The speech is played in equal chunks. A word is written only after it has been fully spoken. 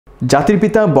জাতির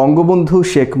পিতা বঙ্গবন্ধু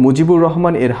শেখ মুজিবুর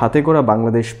রহমান এর হাতে গড়া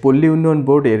বাংলাদেশ পল্লী উন্নয়ন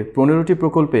বোর্ডের ১৫টি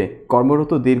প্রকল্পে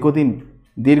কর্মরত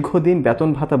দীর্ঘদিন বেতন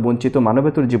ভাতা বঞ্চিত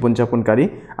মানবেতর জীবনযাপনকারী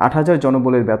 ৮,০০০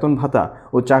 জনবলের বেতন ভাতা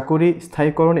ও চাকরি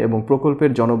স্থায়ীকরণ এবং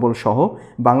প্রকল্পের জনবল সহ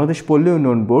বাংলাদেশ পল্লী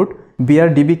উন্নয়ন বোর্ড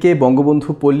বিআরডিবিকে বঙ্গবন্ধু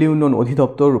পল্লী উন্নয়ন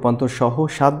অধিদপ্তর রূপান্তর সহ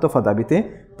 ৭ দফা দাবিতে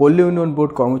পল্লী উন্নয়ন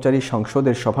বোর্ড কর্মচারী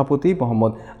সংসদের সভাপতি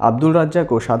মোহাম্মদ আব্দুল রাজ্জাক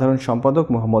ও সাধারণ সম্পাদক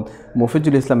মোহাম্মদ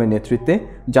মফিজুল ইসলামের নেতৃত্বে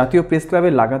জাতীয় প্রেস ক্লাবে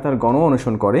লাগাতার গণ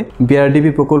অনশন করে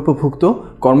বিআরডিবি প্রকল্পভুক্ত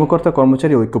কর্মকর্তা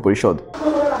কর্মচারী ঐক্য পরিষদ।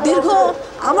 দীর্ঘ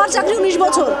আমার চাকরি ১৯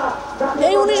 বছর,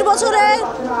 এই ১৯ বছরে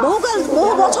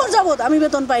বহু বছর যাবৎ আমি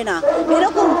বেতন পাই না।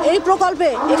 এরকম এই প্রকল্পে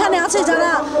এখানে আছে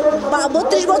যারা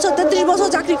 ৩২ বছর ৩৩ বছর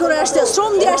চাকরি করে আসছে,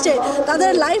 শ্রম দিয়ে আসছে, তাদের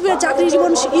লাইফের চাকরি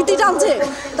জীবন ইতি টানছে,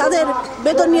 তাদের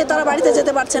বেতন নিয়ে তারা বাড়িতে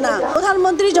যেতে পারছে না।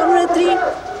 প্রধানমন্ত্রী জননেত্রী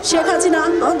শেখ হাসিনা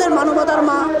আমাদের মানবতার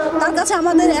মা, তার কাছে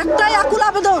আমাদের একটাই আকুল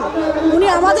আবেদন, উনি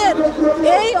আমাদের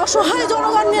এই অসহায়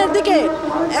জনগণের দিকে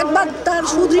একবার তার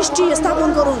সুদৃষ্টি স্থাপন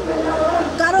করুন।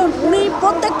 কারণ উনি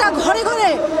প্রত্যেকটা ঘরে ঘরে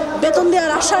বেতন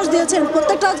দেওয়ার আশ্বাস দিয়েছেন,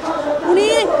 প্রত্যেকটা উনি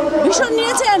ভীষণ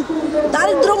নিয়েছেন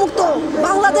দারিদ্র্যমুক্ত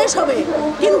বাংলাদেশ হবে,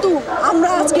 কিন্তু আমরা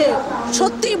আজকে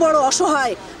সত্যিই বড়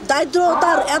অসহায়।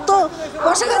 দারিদ্রতার এত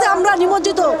কষাঘাতে আমরা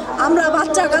নিমজ্জিত, আমরা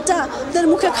বাচ্চা কাচ্চাদের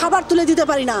মুখে খাবার তুলে দিতে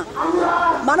পারি না।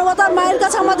 মানবতার মায়ের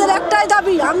কাছে আমাদের একটাই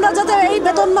দাবি, আমরা যাতে এই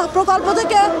বেতন প্রকল্প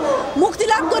থেকে মুক্তি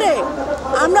লাভ করে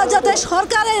আমরা যাতে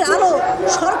সরকারের আরও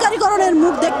সরকারিকরণের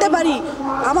মুখ দেখতে পারি,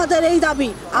 আমাদের এই দাবি।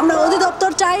 আমরা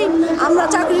অধিদপ্তর চাই, আমরা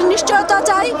চাকরির নিশ্চয়তা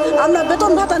চাই, আমরা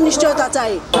বেতন ভাতার নিশ্চয়তা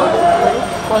চাই।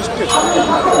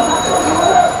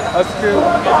 আজকে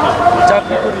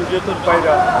চাকরি করি, বেতন পাই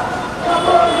না,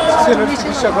 ছেলের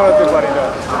চিকিৎসা করাতে পারি না,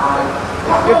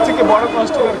 এর থেকে বড়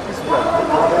কষ্ট আর কিছু না।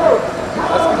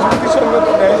 আজকে যুক্তিসঙ্গত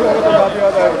ন্যায়সঙ্গত দাবি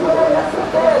আদায়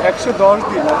 ১১০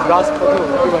 দিন রাজপথে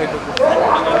অতিবাহিত করছি।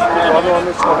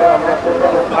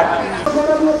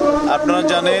 আপনারা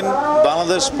জানেন,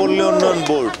 বাংলাদেশ পল্লী উন্নয়ন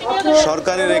বোর্ড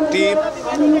সরকারের একটি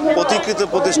অধিকৃত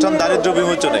প্রতিষ্ঠান দারিদ্র্য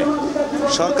বিমোচনে।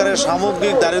 সরকারের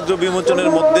সামগ্রিক দারিদ্র্য বিমোচনের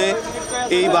মধ্যে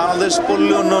এই বাংলাদেশ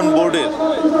পল্লী উন্নয়ন বোর্ডের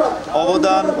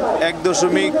অবদান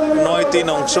 ১.৯৩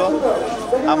 অংশ।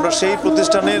 আমরা সেই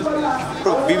প্রতিষ্ঠানের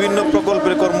বিভিন্ন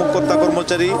প্রকল্পের কর্মকর্তা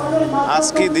কর্মচারী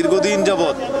আজকে দীর্ঘদিন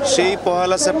যাবৎ সেই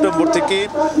 ১লা সেপ্টেম্বর থেকে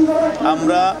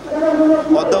আমরা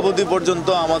অদ্যাবধি পর্যন্ত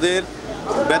আমাদের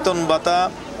বেতন ভাতা,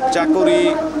 চাকরি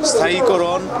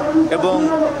স্থায়ীকরণ এবং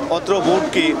অত্র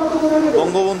বোর্ডকে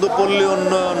বঙ্গবন্ধু পল্লী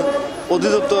উন্নয়ন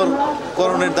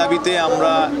অধিদপ্তরকরণের দাবিতে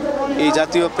আমরা এই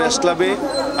জাতীয় প্রেস ক্লাবে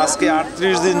আজকে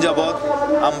 ৩৮ দিন যাবৎ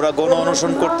আমরা গণ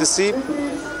অনশন করতেছি।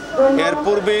 এর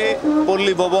পূর্বে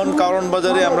পল্লী ভবন কারণ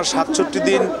বাজারে আমরা ৬৭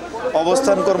 দিন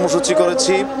অবস্থান কর্মসূচি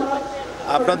করেছি।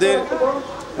 আপনাদের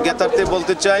জ্ঞাতার্থে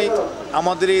বলতে চাই,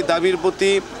 আমাদের এই দাবির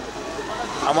প্রতি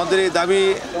আমাদের এই দাবি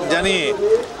জানিয়ে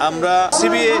আমরা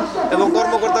সিবিএ এবং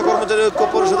কর্মকর্তা কর্মচারী ঐক্য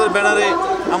পরিষদের ব্যানারে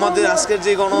আমাদের আজকের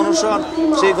যে গণ অনশন,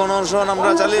 সেই গণ অনশন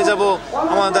আমরা চালিয়ে যাব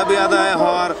আমার দাবি আদায়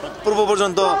হওয়ার পূর্ব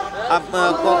পর্যন্ত।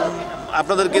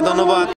 আপনাদেরকে ধন্যবাদ।